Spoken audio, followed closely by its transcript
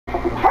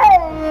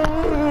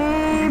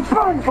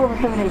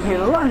Fortnite here,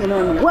 logging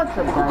on. What's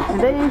up, guys?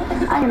 Today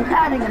I am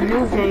adding a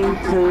new game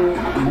to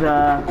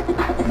the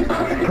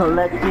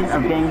collection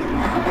of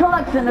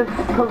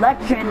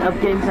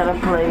games that I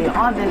play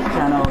on this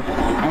channel,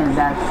 and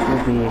that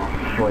will be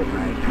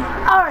Fortnite.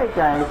 Alright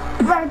guys,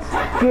 let's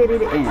get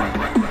it in.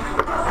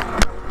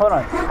 Hold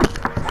on.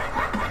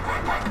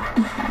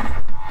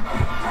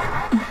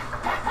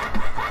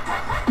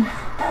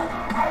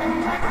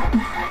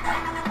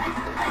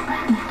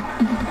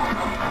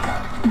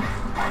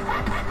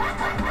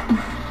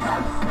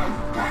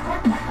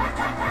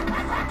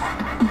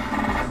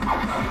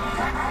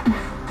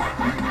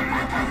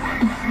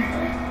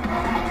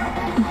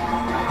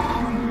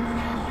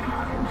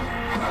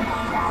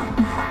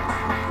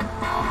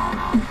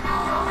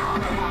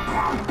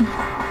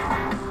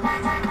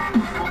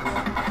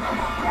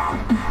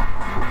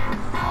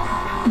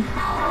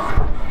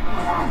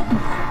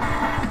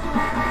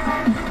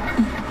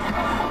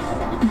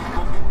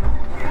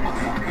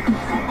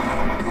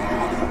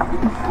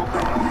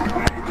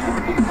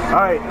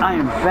 Alright, I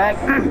am back.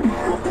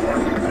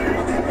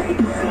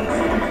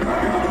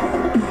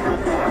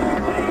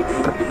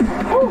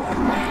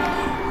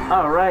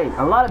 Alright,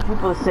 a lot of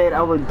people said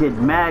I would get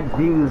mad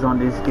views on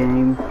this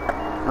game.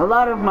 A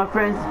lot of my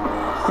friends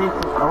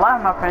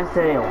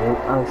say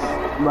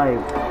like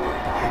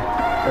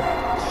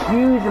a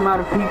huge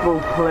amount of people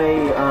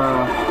play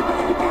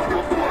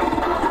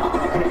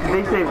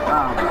they say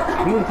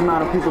huge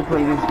amount of people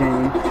play this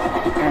game,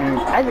 and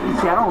as you can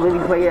see I don't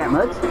really play it that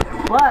much.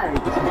 But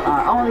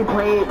I only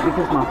play it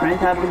because my friends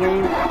have the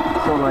game,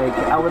 so like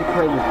I would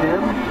play with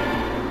them.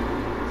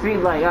 See,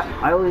 like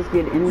I always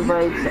get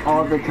invites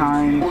all the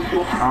time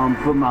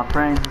from my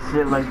friends and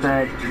shit like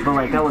that, but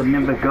like I would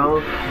never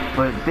go.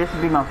 But this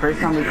would be my first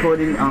time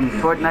recording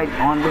Fortnite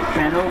on this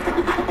channel,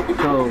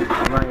 so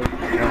like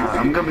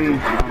I'm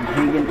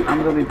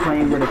gonna be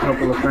playing with a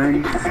couple of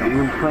friends.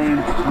 We're playing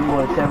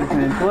my boy 17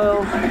 and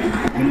 12,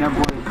 and my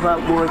boy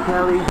Cloutboy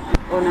Kelly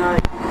or not.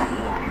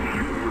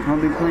 I'm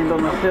gonna be playing by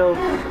myself.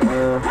 Let's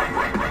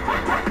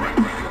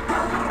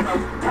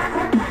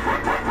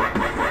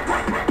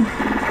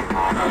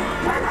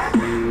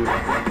see.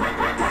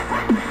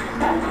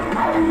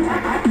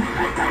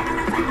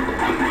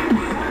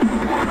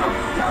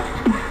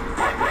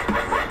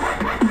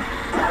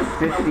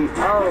 50.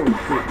 Oh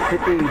shit,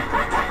 50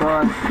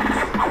 squads.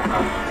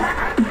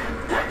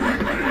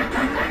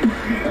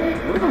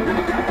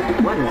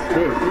 What is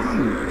this?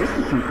 This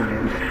is something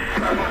else.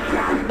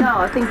 No,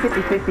 I think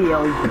 50-50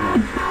 always been.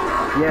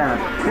 Yeah,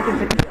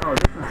 50-50, oh,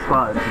 different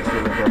squads and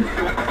shit like that.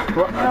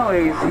 Well,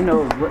 anyways, you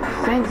know,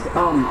 since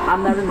I'm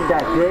not really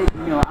that good,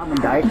 you know, I'm a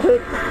die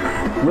quick,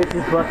 which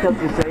is fucked up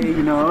to say,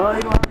 you know, oh,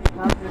 you don't have any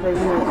counters that,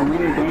 you know, a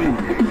winning game.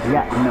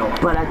 Yeah, no,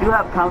 but I do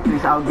have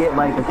counters. I'll get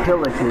like a kill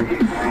or two.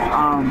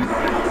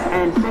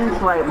 And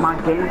since like my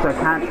games are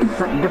kind of,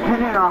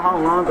 depending on how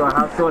long or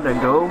how short I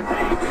go,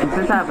 and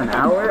since I have an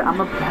hour, I'm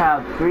gonna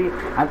have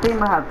I think I'm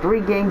gonna have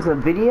 3 games of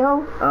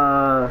video,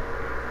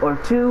 or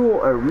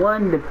 2 or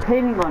 1,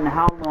 depending on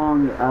how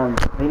long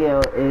the video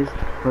is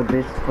for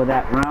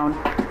that round.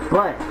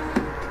 But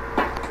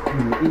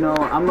you know,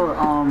 I'm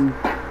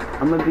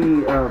gonna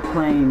be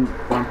playing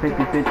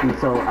 50-50,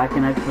 so I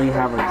can actually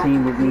have a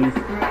team with me.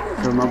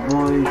 So my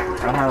boys,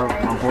 I have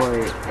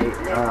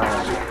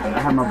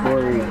my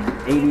boy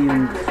 80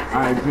 and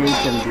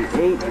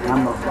J78.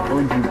 I'm a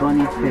OG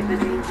Bunny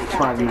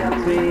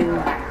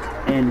 519.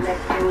 And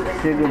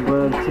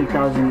Sugarbug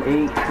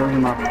 2008.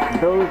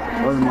 Those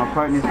are my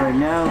partners right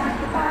now.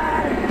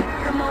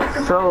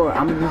 So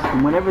I'm just,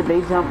 whenever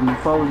they jump, I'm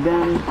gonna follow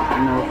them, you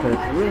know, cause I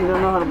really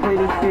don't know how to play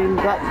this game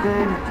that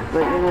good,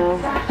 but you know,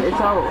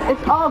 it's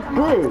all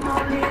good.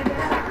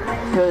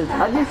 Cause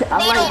I just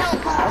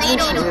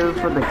here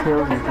for the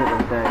kills and shit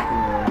like that,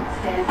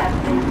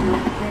 you know.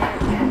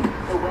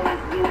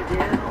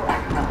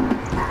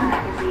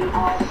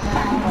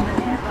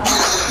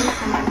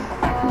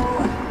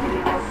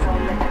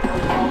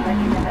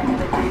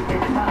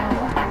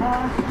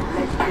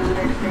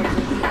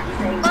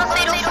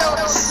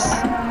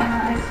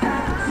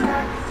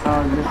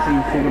 Let's see,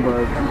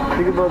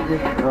 Sugarbug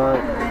just,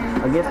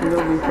 I guess we're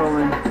gonna be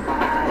following.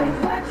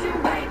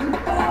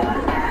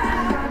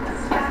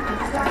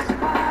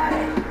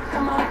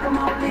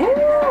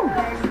 Woo!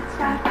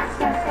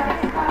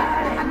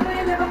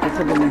 Guess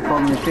I'm gonna be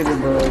following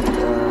Sugarbug,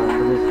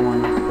 for this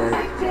one, guys.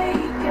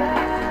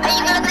 Are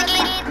you gonna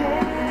take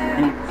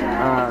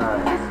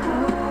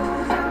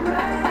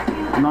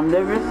And I'm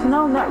nervous? No,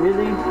 not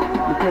really,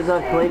 because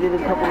I've played it a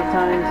couple of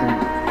times, and,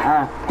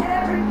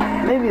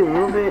 maybe a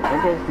little bit, I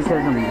guess,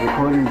 because I'm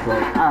recording,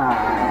 but,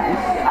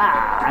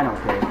 I don't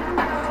care.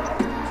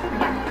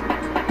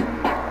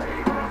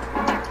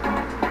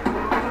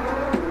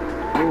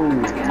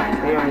 Ooh,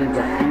 they already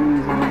got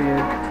enemies over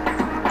there.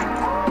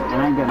 And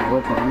I ain't got no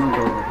weapon, I'm gonna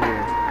go over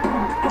here.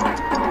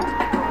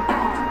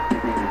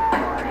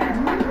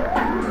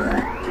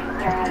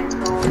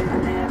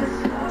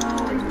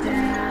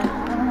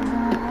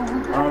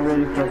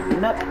 Already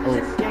fucking up,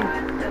 okay.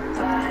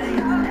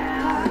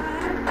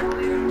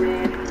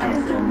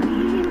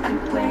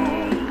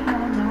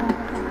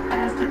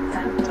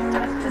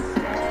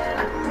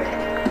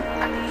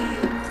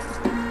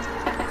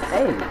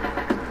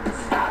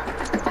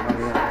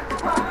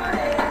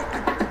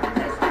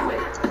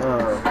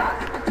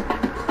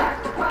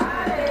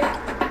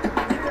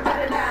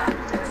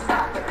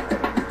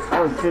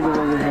 Oh, Sugar was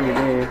over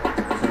there.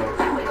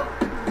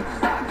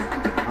 So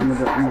I'm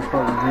gonna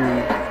fuck with him.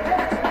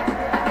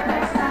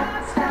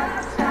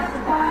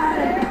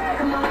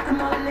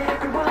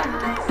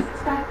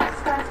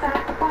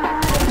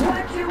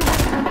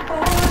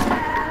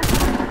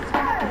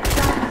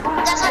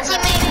 That's what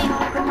teammate.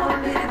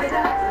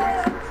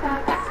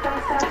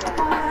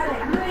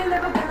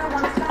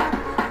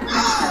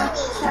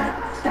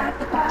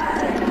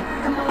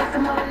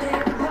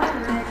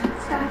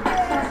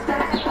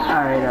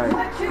 Alright.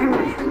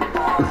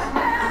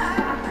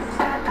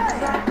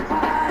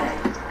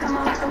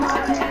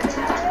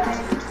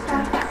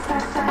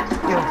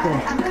 Okay.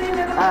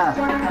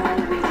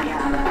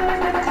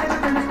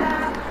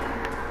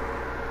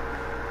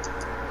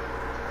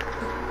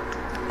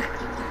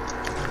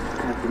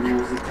 Got the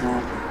music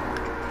on.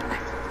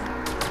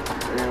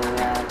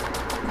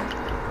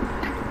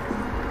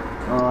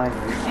 Oh, I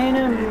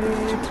enemy.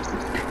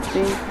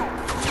 See?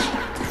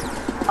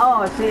 Oh,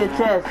 I see a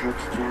chest.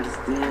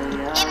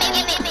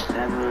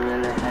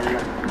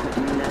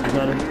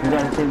 We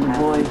gotta save the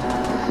boy. We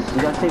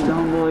gotta save the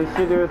homeboy.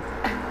 Sugar.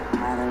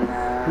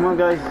 Come on,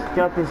 guys.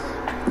 Got this.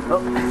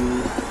 Oh.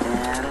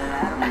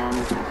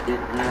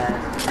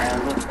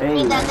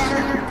 Hey.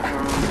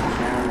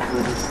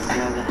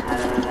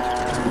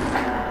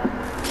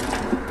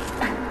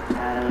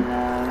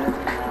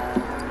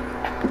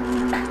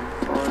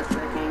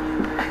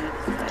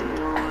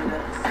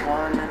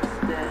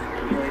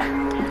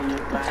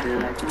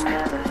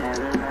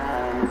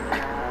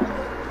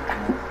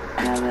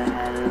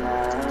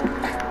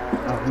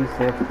 Oh, he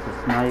said it's a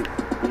snipe.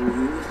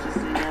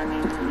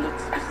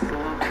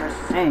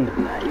 Hey.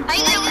 Are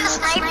you good with the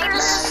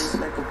snipers?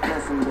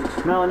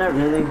 No, not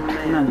really.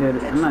 I'm not good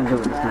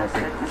with the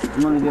sniper.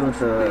 I'm only good with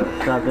the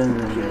shotguns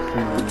and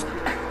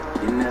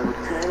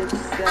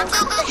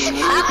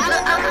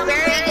I'm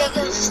very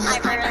good with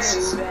snipers.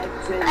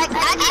 I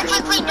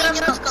can play no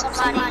scope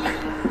somebody.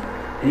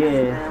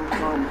 yeah.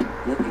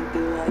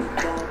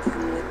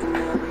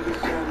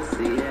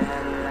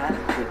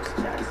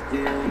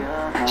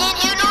 And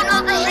you don't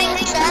know the thing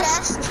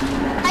chest?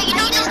 Like, you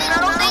know those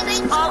little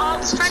things? Oh,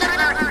 it's trying to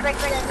break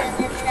it.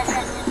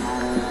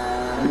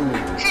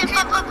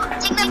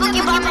 Take the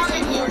boogie bomb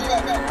and use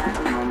it.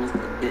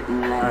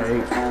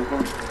 Alright.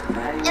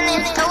 And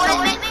then throw it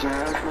with me.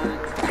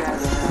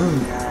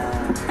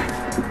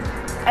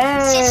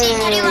 See,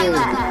 how do you like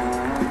that?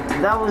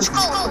 That was Cool.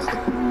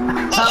 cool.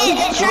 It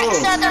attracts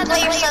the other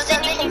players, so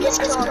then you can just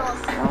kill them.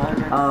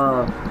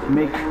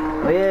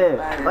 Oh yeah.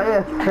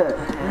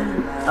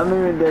 I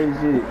remember that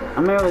shit. I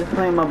remember I was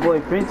playing my boy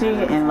Frenchie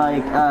and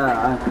like I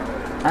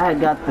had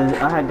got the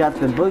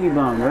boogie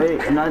bomb, right?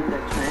 And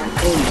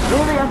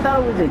really I thought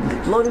it was an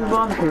exploding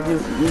bomb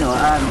because you know I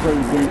haven't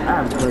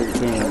played the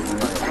game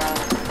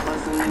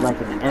like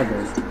in ever.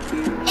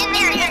 In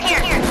there.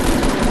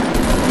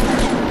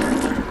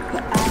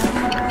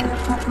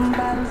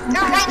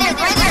 No, right there.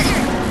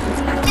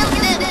 Kill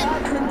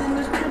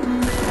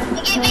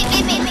me.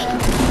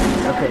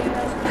 Okay.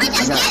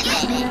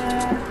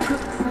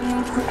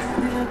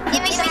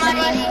 Give me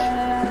somebody.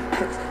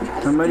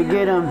 Somebody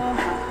get him.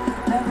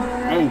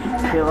 Hey,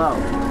 chill out.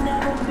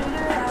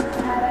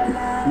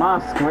 My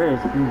square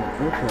is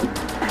beautiful.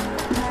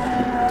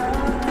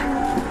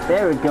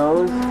 There it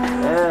goes.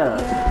 Yeah.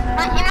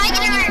 Am I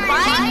gonna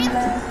revive?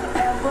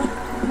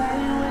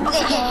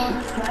 Okay.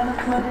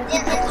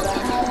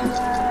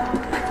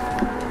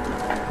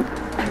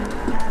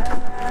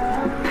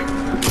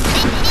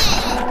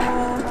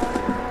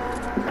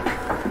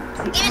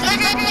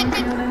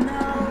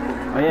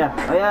 Oh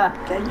yeah.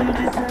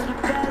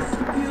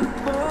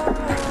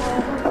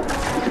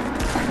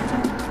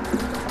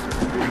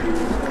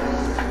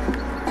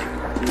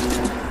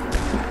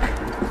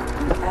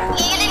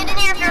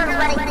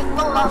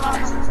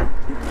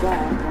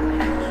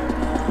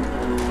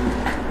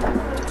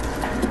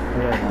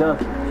 Yeah, duck.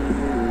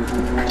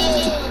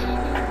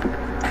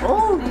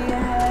 Oh!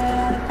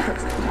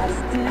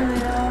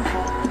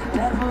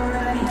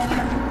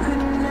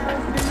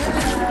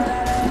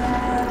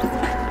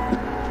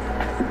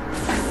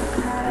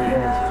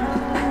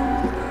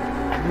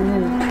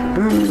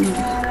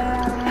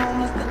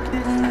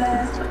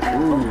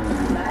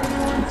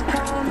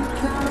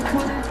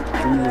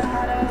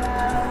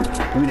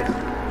 Give me this.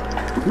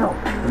 No,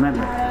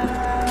 remember.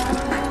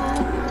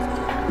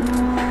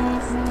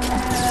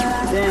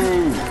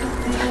 Dang.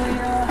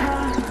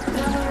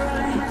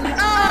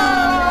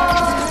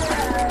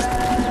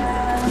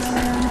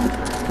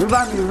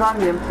 Revive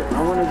me.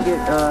 I want to get,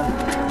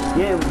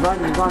 yeah, revive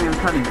me. I'm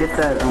trying to get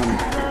that,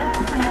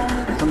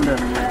 some of the,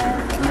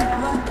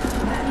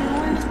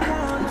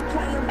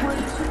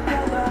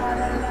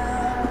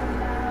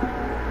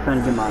 trying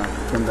to get my,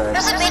 some back.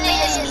 There's a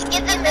bandages.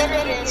 Get the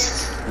bandages.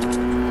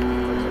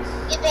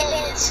 Get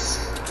bandages.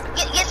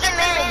 Get the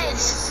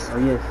bandages. Oh,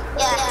 yes.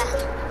 Yeah.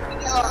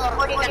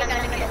 What are you gonna get?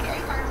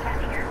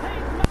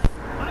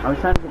 I was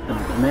trying to get the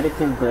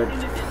medicine, but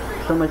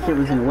so much shit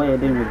was in the way, I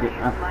didn't get,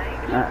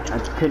 I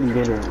couldn't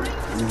get it.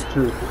 And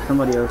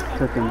somebody else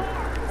took him,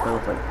 so I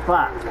was like,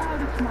 fuck.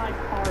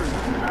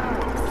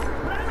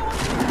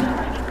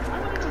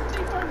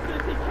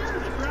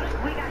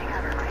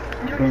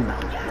 been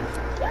on.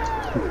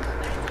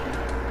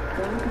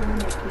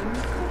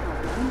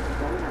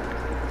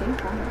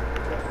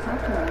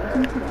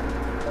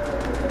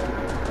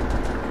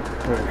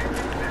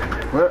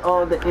 Where are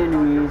all the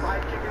enemies?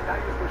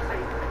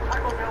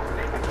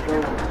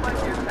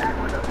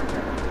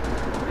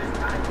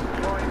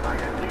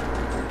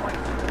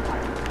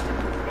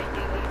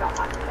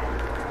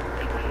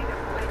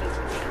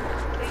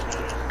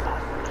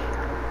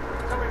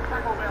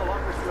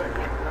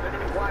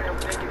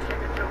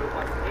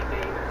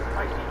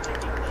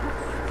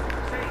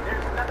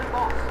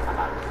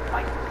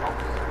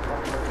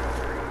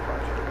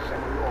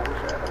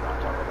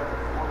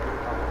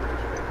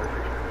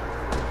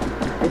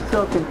 It's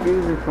so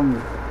confusing from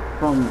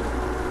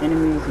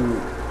enemies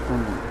and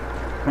from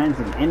friends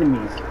and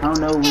enemies. I don't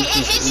know which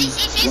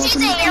is.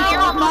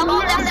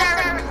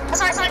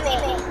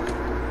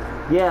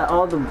 Yeah,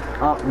 all the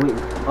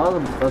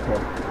okay.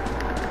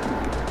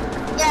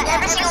 Yeah,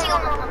 every single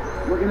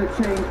one. We're gonna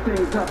change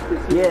things up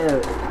this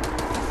year.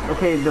 Yeah.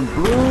 Okay, the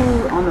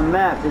blue on the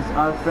map is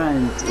our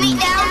friends. Me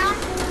down.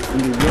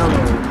 And the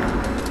yellow.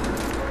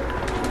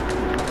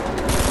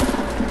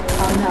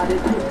 I'm not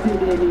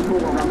addicted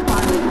anymore. I'm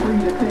finally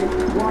free to think.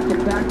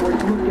 Walking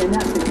backwards, looking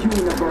at the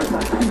universe.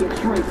 I see a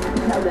shrink,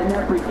 telling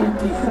every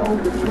empty soul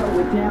to slow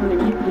it down and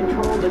get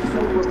control. It's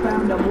so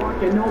profound. I'm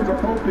walking over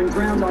open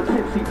ground on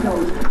tipsy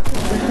toes.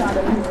 The shot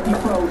of whiskey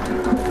froze,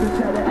 cooked a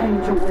set of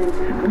angel wings.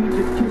 We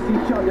just kiss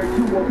each other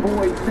to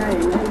avoid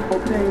saying hateful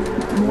things.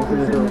 More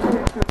is in the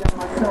picture than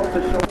myself to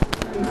show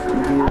face.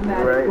 I'm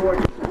at a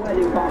gorgeous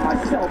wedding by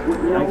myself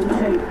with no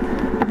tape.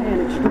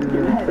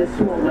 Panic-stricken, head is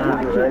swollen.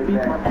 I can't be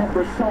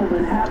forever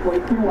stolen. Halfway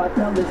through, I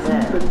fell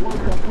asleep and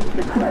woke up with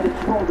the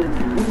credits rolling.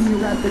 When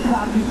you're at the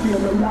top, you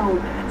feel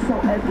alone. So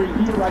every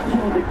year I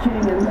kill the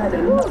king and let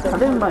another. I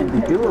think my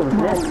duo was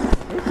next.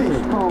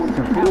 Fish bones,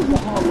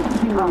 alcoholic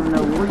teens,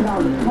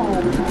 $3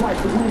 homes.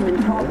 White women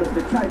call it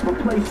the type of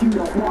place you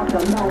don't walk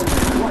alone.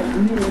 White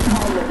men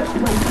call it a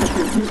place that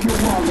you get your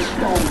wallet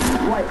stone.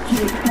 White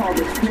kids call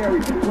it scary,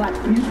 black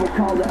people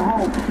call it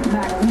home.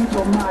 Mac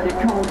people might have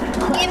cone,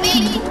 black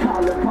people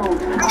call it phone.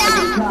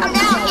 Iron gods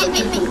call it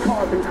some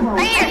carbon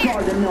clones.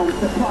 Cardinals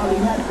that probably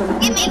had some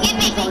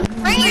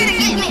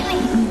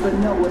even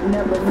though it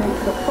never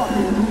makes a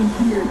fucking bleed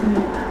years me.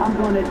 I'm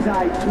gonna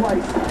die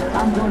twice.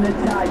 I'm gonna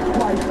die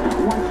twice.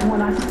 Once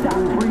when I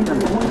stop breathing.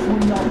 Once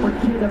when y'all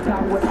forget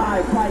about what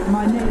I write.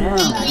 My name is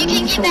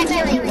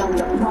I'm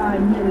the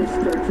Prime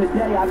Minister.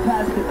 Today I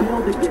passed a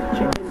bill to give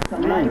chickens to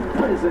life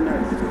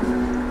prisoners.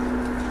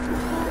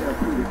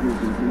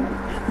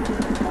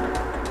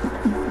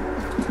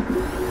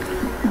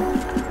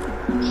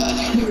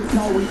 Kids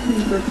always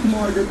think they're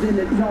smarter than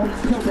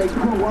adults till they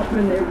grow up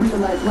and they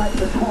realize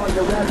life is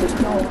harder as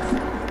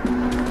adults.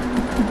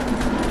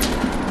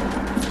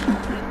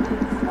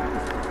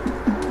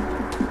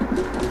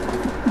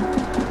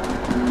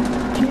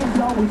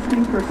 Always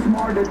think they're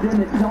smarter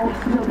than adults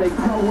till they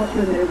grow up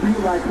and they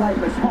realize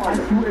life is hard.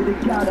 I swear to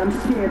God I'm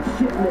scared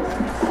shitless,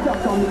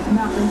 stuck on these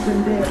mountains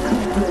and they're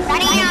sleepless.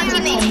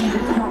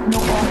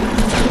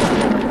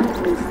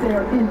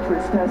 Their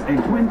interest has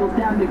dwindled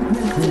down to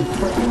glimpses.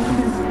 For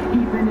instance,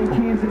 even in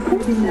Kansas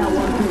City now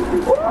I'm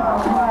thinking I'm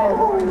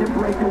hard to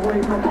break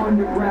away from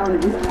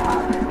underground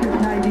hip-hop,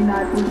 cause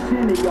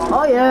 99% of y'all.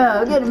 Oh yeah,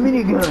 I got a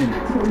minigun.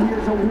 So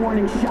here's a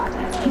warning shot.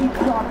 Keep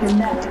talking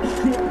that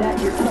shit that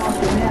you're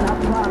talking, man. I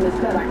promise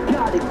that I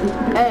gotta get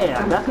this. Hey,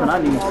 that's what I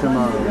need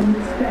tomorrow.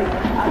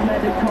 I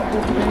let a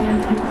couple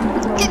fans get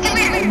some Come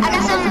here, I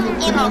got some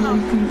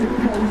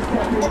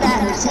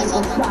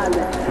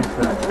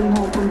especially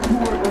home from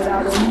tour, but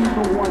I don't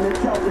even want to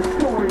tell the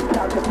stories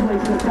about the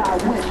places I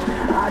went.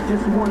 I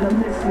just want to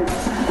listen.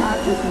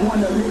 I just want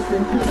to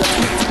listen to the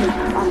pictures.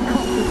 I'm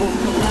comfortable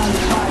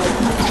surrounded by a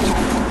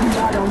distance.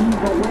 I don't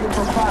even wait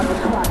for 5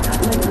 o'clock.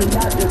 Lately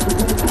I just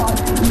wake up,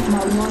 eat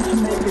my lunch,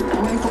 make a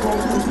drink, roll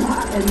some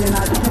pot, and then I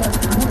just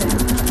quit.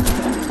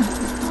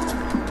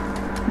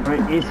 Where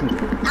is he?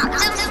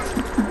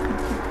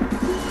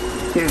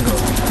 Here you go.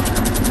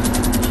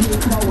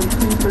 Kids always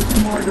think they're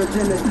smarter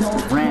than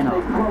adults. Ran They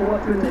off. grow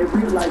up and they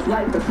realize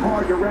life is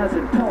harder as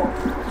adults.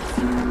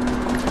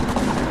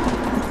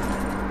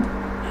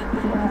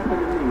 What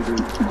happened to me,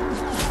 dude?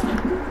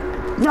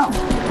 No!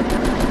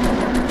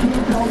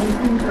 Kids always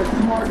think they're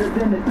smarter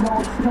than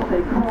adults till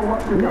they grow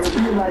up and they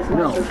realize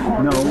life is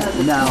harder as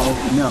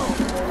adults. No.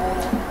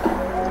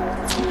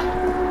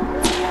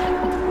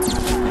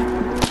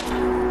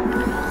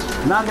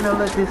 I'm not gonna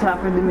let this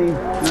happen to me.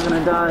 I'm not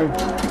gonna die.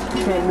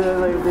 Can't live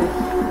like this.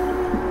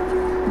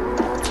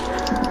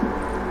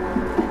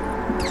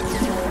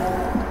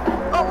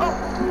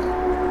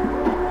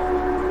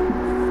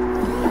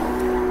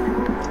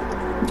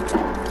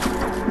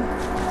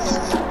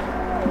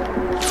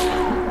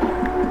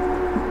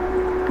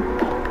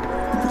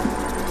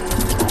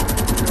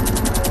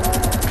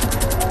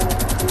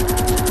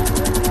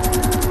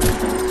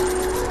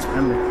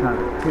 I'm gonna try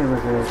to kill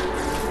this.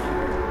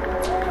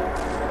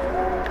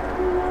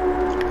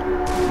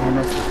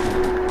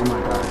 Oh my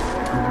god.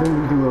 I'm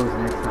doing duos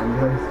next time,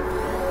 guys.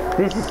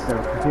 This is so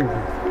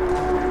confusing.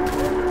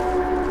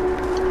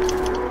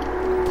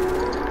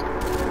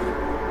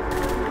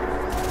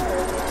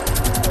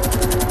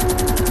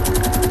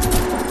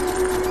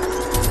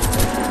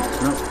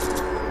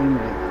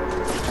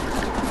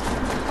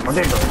 Oh,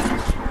 there you go.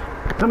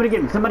 Somebody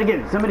get me, somebody get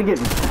me, somebody get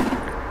me.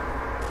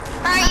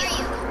 Where are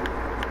you?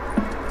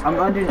 I'm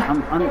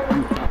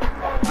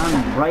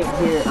right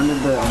here under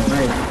the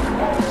bridge.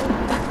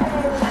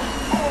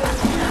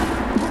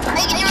 Are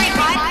you getting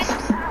revived?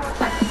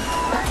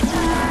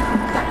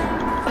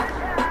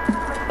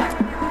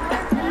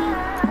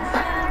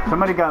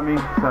 Somebody got me,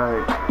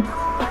 sorry.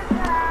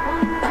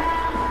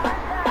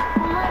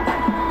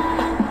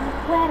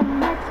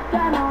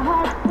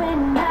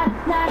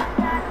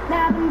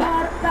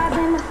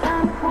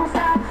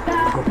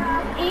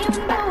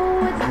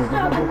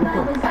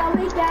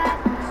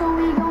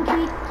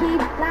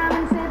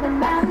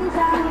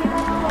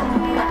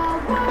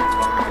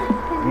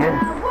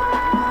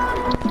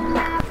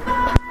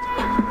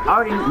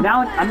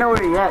 Now I know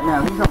where he at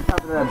now. He's on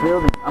top of that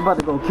building. I'm about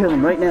to go kill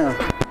him right now.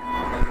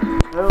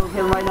 Go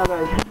kill him right now,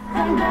 guys.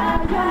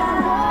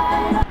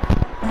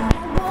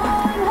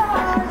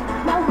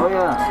 Oh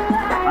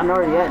yeah, I know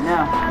where he at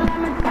now.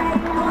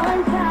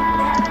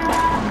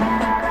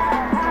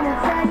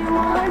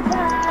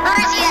 Where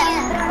is he at?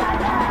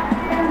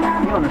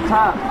 He on the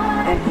top,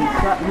 and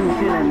he was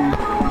shooting at me.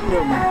 He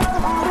killed me.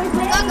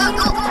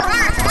 Go.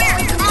 Where?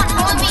 Come on,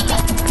 follow me.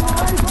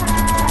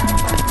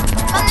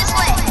 Come this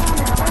way.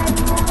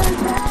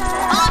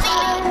 Follow me.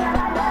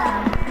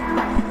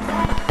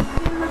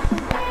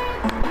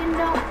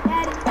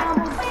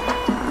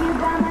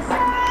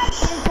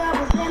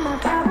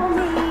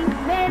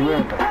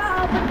 Where?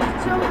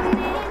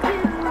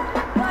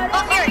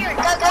 Oh, here.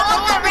 Go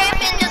up the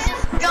ramp and just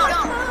jump.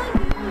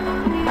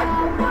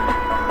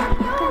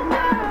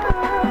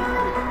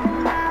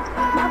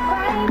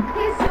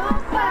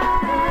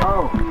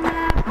 Oh.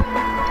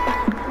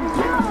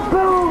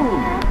 Boom!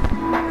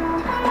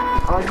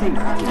 Oh, I see.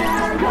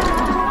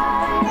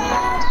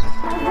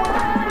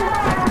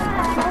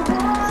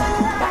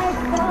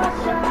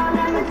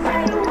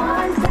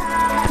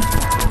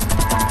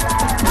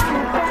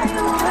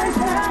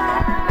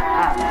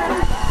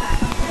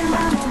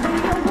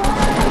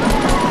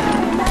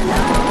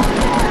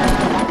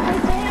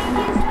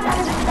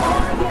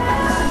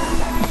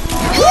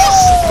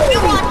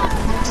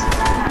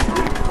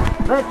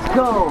 Let's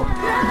go!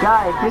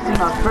 Guys, this is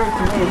my first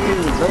man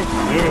too. Let's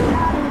get it.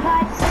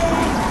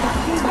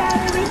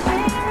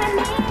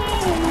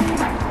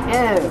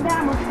 Yeah.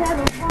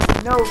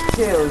 No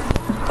kills.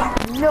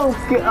 No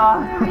kills.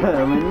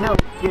 No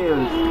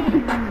kills.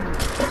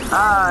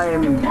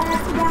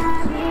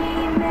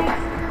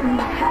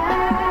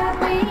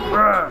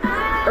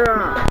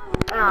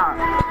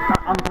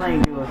 I'm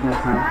playing duos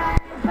next time.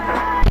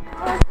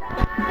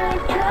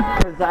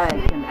 Cause I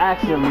can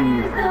actually,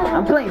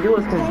 I'm playing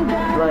duos cause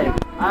like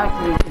I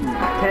actually can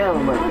tell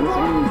like which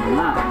enemies are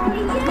not.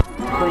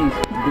 I'm playing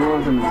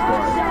duos in the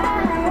squad.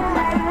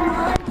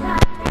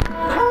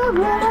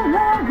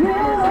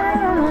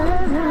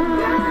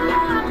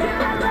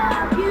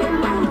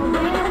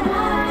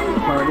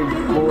 Party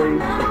boy,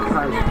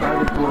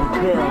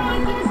 kill.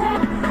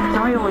 So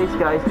anyways,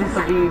 guys, this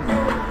will be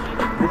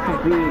the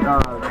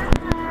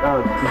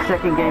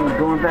second game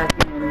going back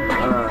in.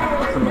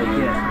 So like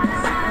yeah.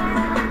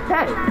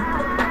 Hey.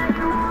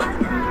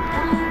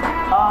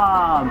 Oh,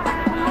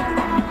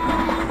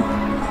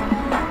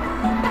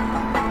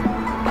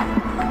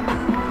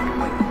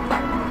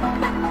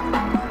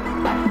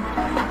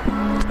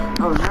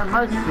 not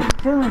much.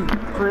 Just chilling,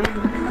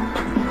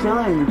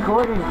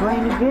 recording,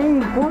 playing the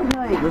game,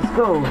 Fortnite. Let's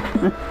go.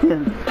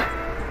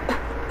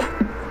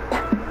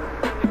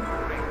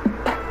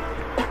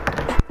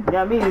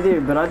 Yeah, me either.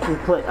 But I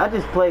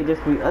just play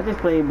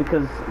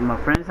because my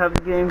friends have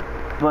the game.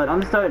 But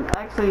I'm starting to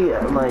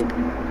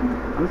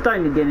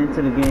get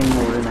into the game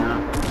more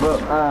now.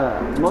 But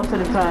most of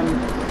the time,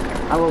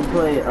 I will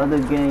play other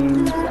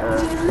games.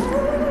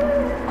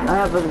 I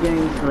have other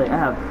games like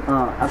I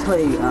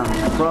play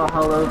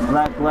Brawlhalla,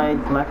 Black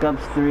Light, Black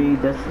Ops 3,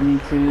 Destiny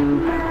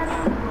 2.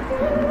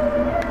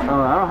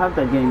 I don't have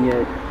that game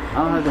yet. I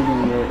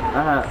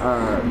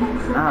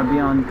have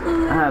Beyond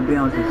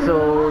Two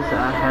Souls.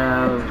 I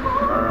have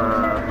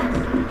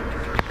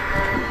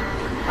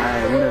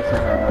what else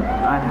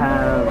I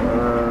have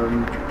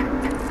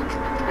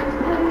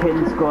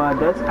Hidden Squad.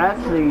 That's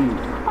actually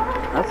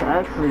a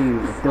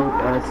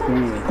dope ass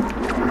game.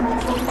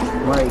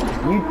 Like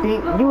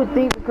you would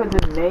think because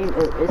of the name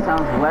it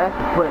sounds whack,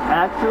 but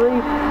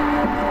actually,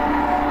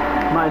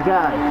 my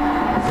God,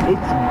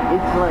 it's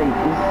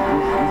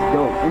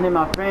dope. And then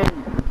my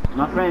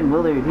friend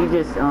Willard, he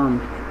just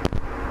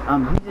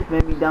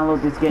made me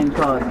download this game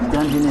called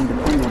Dungeon and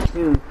Defenders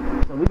 2.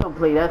 So we gonna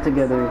play that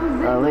together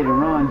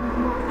later on.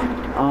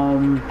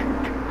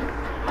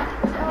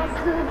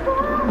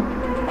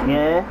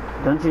 Yeah,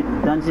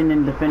 Dungeon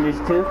and Defenders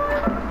 2.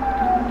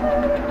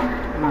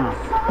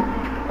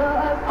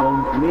 So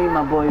me and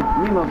my boy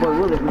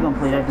Willard, we gonna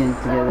play that game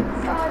together.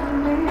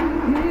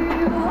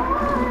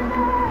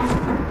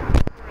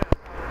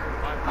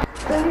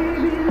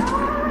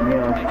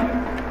 Yeah.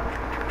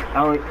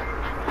 Oh,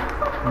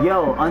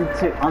 yo,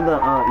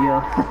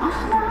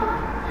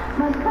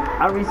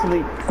 I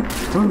recently.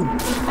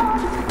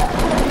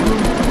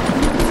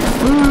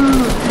 Well,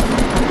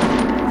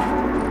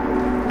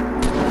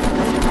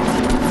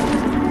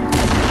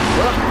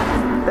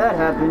 that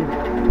happened.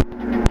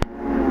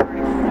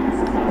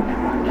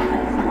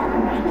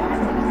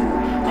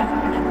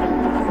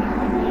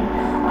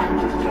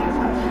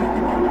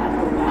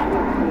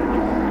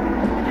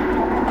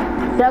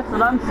 That's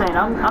what I'm saying.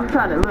 I'm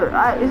trying to look.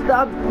 I ain't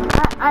gonna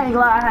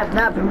lie. I have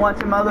not been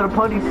watching My Little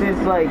Pony since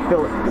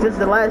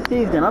the last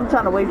season. I'm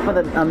trying to wait for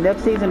the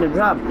next season to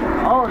drop.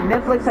 Oh,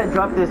 Netflix had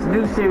dropped this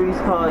new series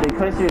called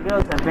Equestria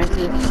Girls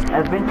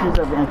Adventures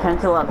of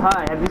Intentional Up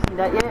High. Have you seen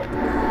that yet?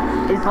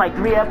 It's like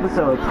 3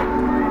 episodes.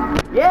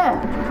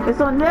 Yeah,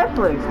 it's on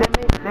Netflix.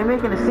 They're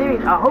making a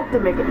series. I hope they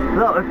make it.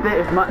 No, if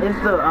the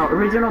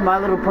original My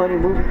Little Pony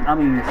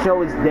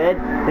show is dead,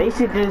 they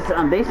should just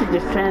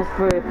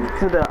transfer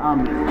to the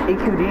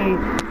EQD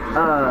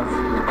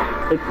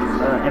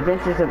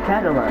Adventures of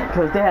Candlelight,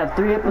 because they have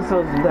 3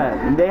 episodes of that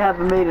and they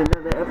haven't made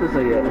another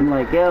episode yet. I'm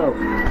like,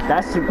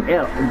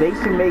 they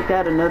should make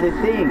that another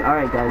thing. All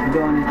right, guys, we're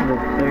going into the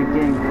 3rd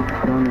game.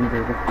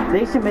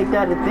 They should make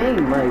that a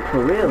thing, like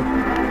for real.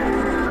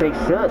 They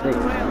should.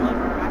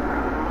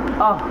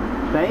 Oh,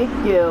 thank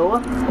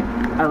you.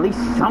 At least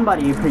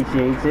somebody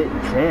appreciates it.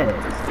 Yes.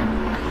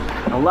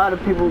 A lot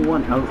of people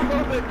want. Oh.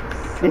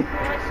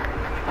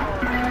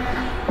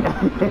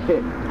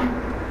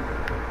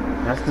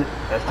 That's the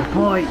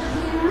point.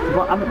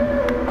 But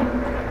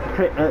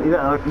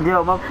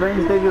my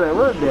friends, they be like,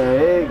 what the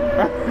heck?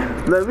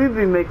 Like, we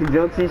be making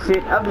jokes and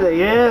shit. I be like,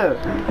 yeah,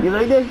 you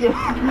like that shit?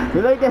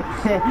 You like that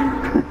shit?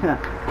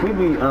 We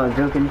be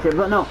joking and shit,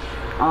 but no.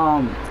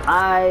 I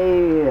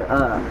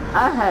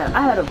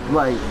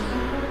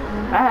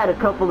had a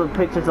couple of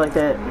pictures like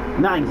that,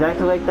 not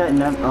exactly like that in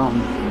that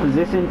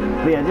position,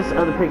 but yeah, just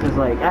other pictures.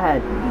 Like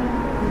I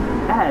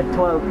had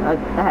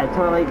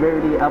Twilight,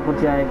 Rarity,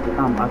 Applejack,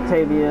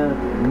 Octavia,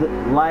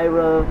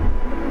 Lyra,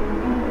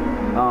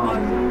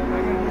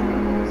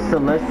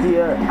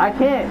 Celestia. I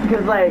can't,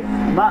 cause like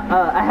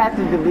I had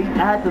to delete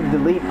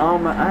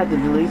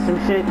some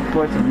shit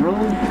for some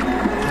rooms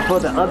for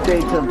the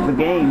updates of the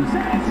games.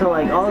 So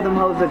like all of them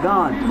hoes are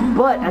gone.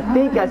 But no,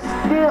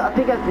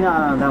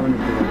 that one is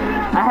good.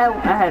 I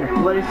had a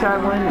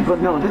Fluttershy one,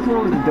 but no, this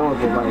one was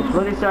adorable. Like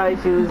Fluttershy,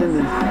 she was in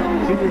this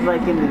pink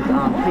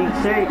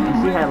shirt, and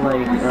she had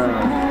like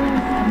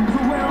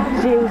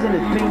she was in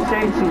this pink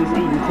shirt. She was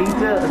eating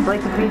pizza, a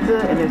slice of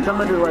pizza, and then some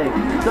of the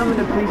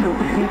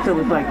pizza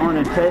was like on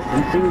her chest,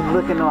 and she was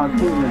looking all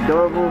cute and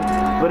adorable.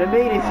 But it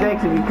made it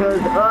sexy because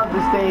of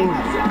the stains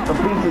of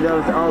pizza that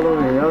was all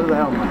over it. I was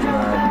like, oh my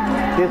god,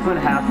 this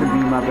would have to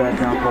be my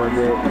background for a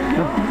bit.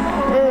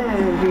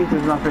 And pizza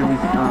is my favorite.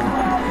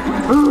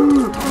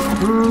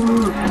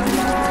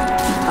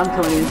 I'm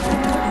 20.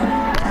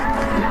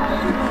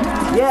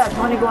 Yeah,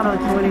 20 going on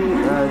 20. 20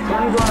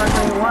 going on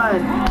 21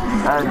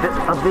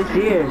 of this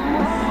year.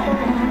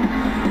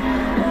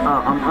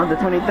 On the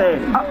 23rd.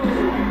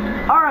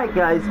 Alright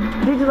guys,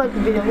 did you like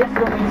the video? Yes,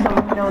 go ahead and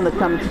let me know in the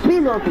comments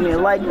below. Give me a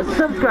like,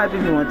 subscribe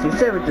if you want to,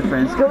 share with your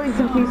friends, go eat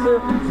some pizza,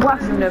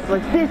 watch some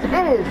Netflix. This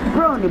is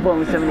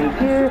BroNewBone78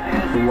 here,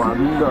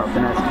 logging up,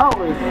 and as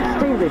always,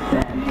 stay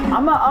listening.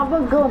 I'm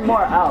gonna go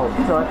more out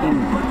so I can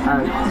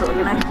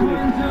actually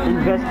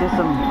invest in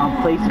some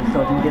places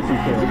so I can get some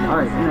kills.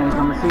 Alright, anyways,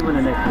 I'm gonna see you in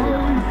the next video.